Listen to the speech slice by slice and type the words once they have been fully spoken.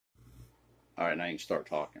All right, now you can start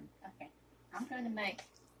talking. Okay. I'm going to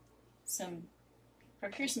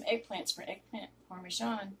procure some eggplants for eggplant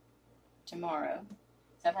parmesan tomorrow.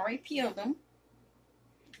 I've already peeled them.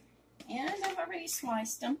 And I've already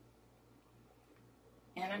sliced them.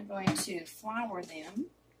 And I'm going to flour them.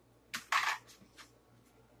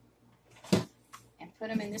 And put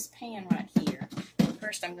them in this pan right here.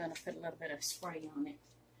 First I'm going to put a little bit of spray on it.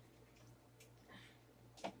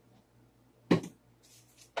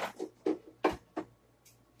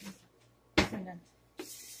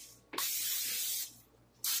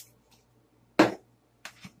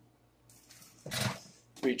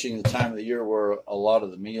 Reaching the time of the year where a lot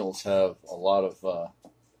of the meals have a lot of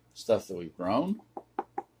stuff that we've grown.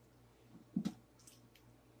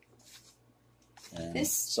 And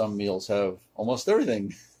some meals have almost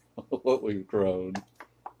everything what we've grown.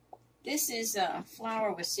 This is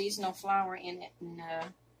flour with seasonal flour in it, and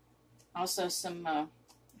also some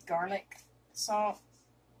garlic salt.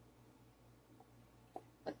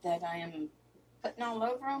 But that I am putting all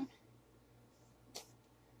over them.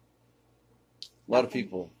 A lot of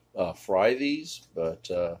people fry these, but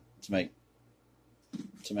to make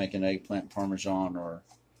an eggplant parmesan, or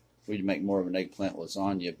we'd make more of an eggplant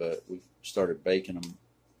lasagna, but we started baking them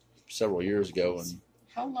several years ago, and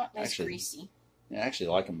a whole lot less greasy. Yeah, I actually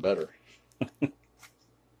like them better,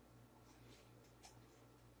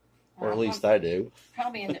 or at least I do.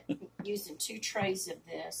 Probably end up using 2 trays of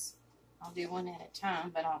this. I'll do one at a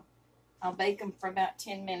time, but I'll bake them for about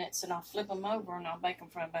 10 minutes, and I'll flip them over, and I'll bake them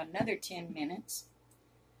for about another 10 minutes.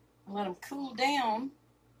 I'll let them cool down,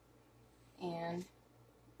 and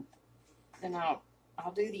then I'll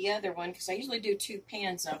do the other one, because I usually do 2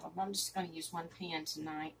 pans of them. I'm just going to use 1 pan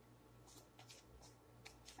tonight.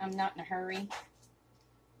 I'm not in a hurry.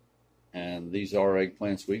 And these are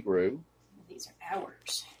eggplants we grew. These are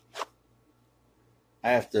ours.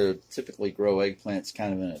 I have to typically grow eggplants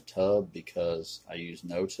kind of in a tub because I use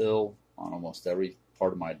no-till on almost every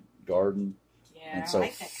part of my garden. Yeah, I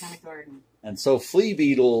like that kind of garden. And so flea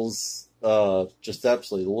beetles just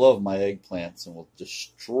absolutely love my eggplants and will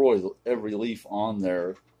destroy every leaf on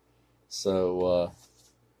there. So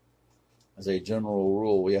as a general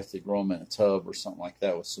rule, we have to grow them in a tub or something like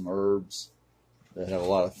that with some herbs that have a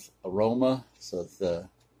lot of aroma, so that the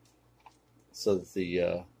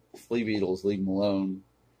flea beetles leave them alone.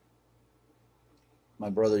 My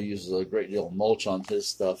brother uses a great deal of mulch on his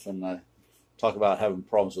stuff, and I talk about having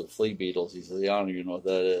problems with flea beetles. He says, "I don't even know what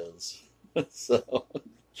that is." So.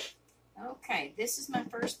 Okay, this is my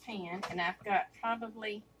first pan, and I've got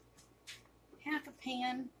probably half a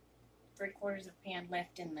pan, 3/4 of a pan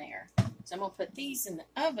left in there. So I'm going to put these in the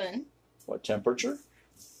oven. What temperature?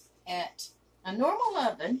 At a normal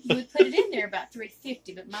oven, you would put it in there about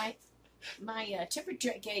 350, but my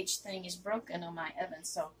temperature gauge thing is broken on my oven,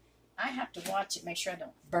 so I have to watch it, make sure I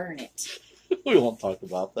don't burn it. We won't talk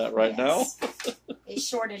about that right now. It's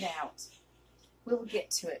shorted out. We'll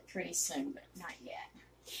get to it pretty soon, but not yet.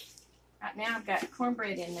 Right now I've got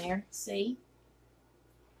cornbread in there, see?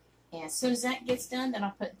 And as soon as that gets done, then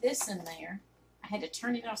I'll put this in there. I had to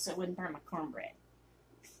turn it off so it wouldn't burn my cornbread.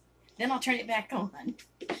 Then I'll turn it back on.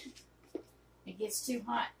 It gets too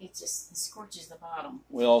hot, it just scorches the bottom.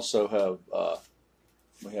 We also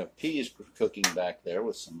have peas cooking back there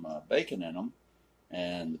with some bacon in them,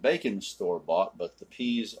 and the bacon is store bought, but the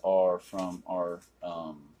peas are from our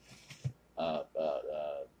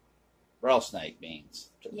rattlesnake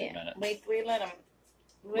beans. Took me a minute. We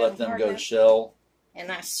let them go to shell.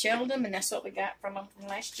 And I shelled them, and that's what we got from them from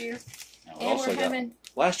last year. And we're having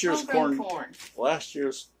last year's corn. Last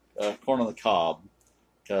year's corn on the cob,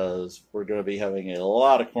 because we're going to be having a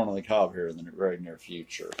lot of corn on the cob here in the very near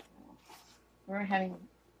future. We're having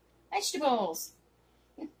vegetables.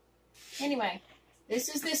 Anyway, this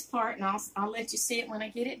is this part, and I'll let you see it when I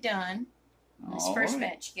get it done. This first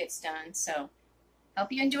batch gets done. So,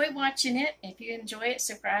 hope you enjoy watching it. If you enjoy it,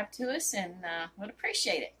 subscribe to us, and we'd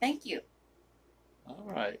appreciate it. Thank you. All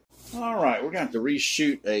right, we're going to have to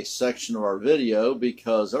reshoot a section of our video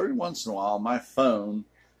because every once in a while my phone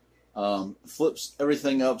flips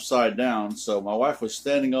everything upside down. So my wife was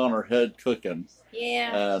standing on her head cooking.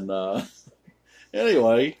 Yeah. And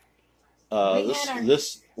anyway,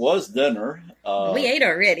 this was dinner. We ate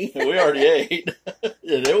already. We already ate, and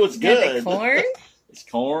it was good. The corn? It's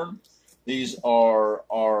corn. These are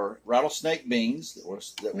our rattlesnake beans that were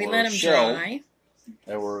let them shelled. dry.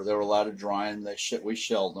 They were allowed to dry, and we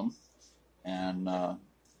shelled them, and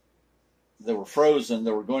they were frozen.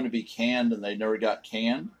 They were going to be canned, and they never got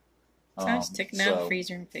canned. So I just took them out of the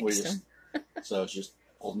freezer and fixed them. So it's just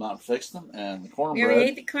pulled them out and fixed them, and the We cornbread.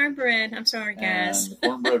 already ate the cornbread. I'm sorry, guys. And the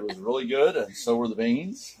cornbread was really good, and so were the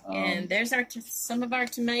beans. And there's some of our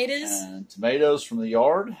tomatoes. And tomatoes from the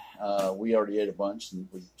yard. We already ate a bunch, and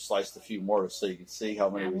we sliced a few more so you can see how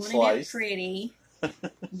many I we wanted sliced. it pretty.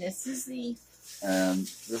 This is the... And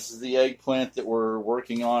this is the eggplant that we're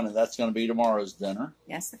working on, and that's going to be tomorrow's dinner.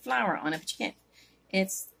 That's the flour on it, but you can't...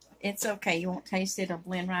 It's okay. You won't taste it. It'll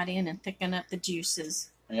blend right in and thicken up the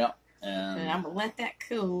juices. Yeah. And I'm going to let that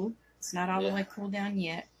cool. It's not all the way cooled down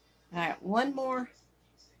yet. All right, one more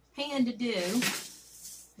pan to do.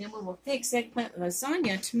 Then we will fix eggplant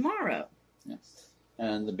lasagna tomorrow. Yeah.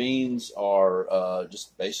 And the beans are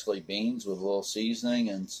just basically beans with a little seasoning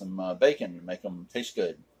and some bacon to make them taste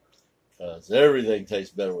good. Because everything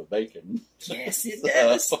tastes better with bacon. Yes, it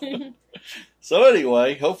does. So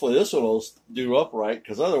anyway, hopefully this one will do upright,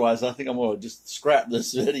 because otherwise I think I'm going to just scrap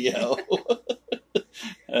this video.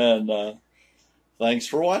 And thanks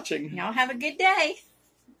for watching. Y'all have a good day.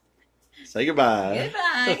 Say goodbye.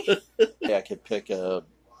 Goodbye. Yeah, I could pick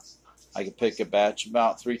a batch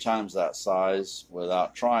about 3 times that size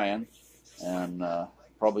without trying, and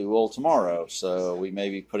probably will tomorrow. So we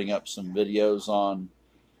may be putting up some videos on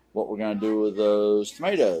what we're going to do with those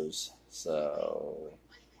tomatoes. So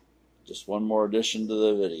just one more addition to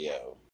the video.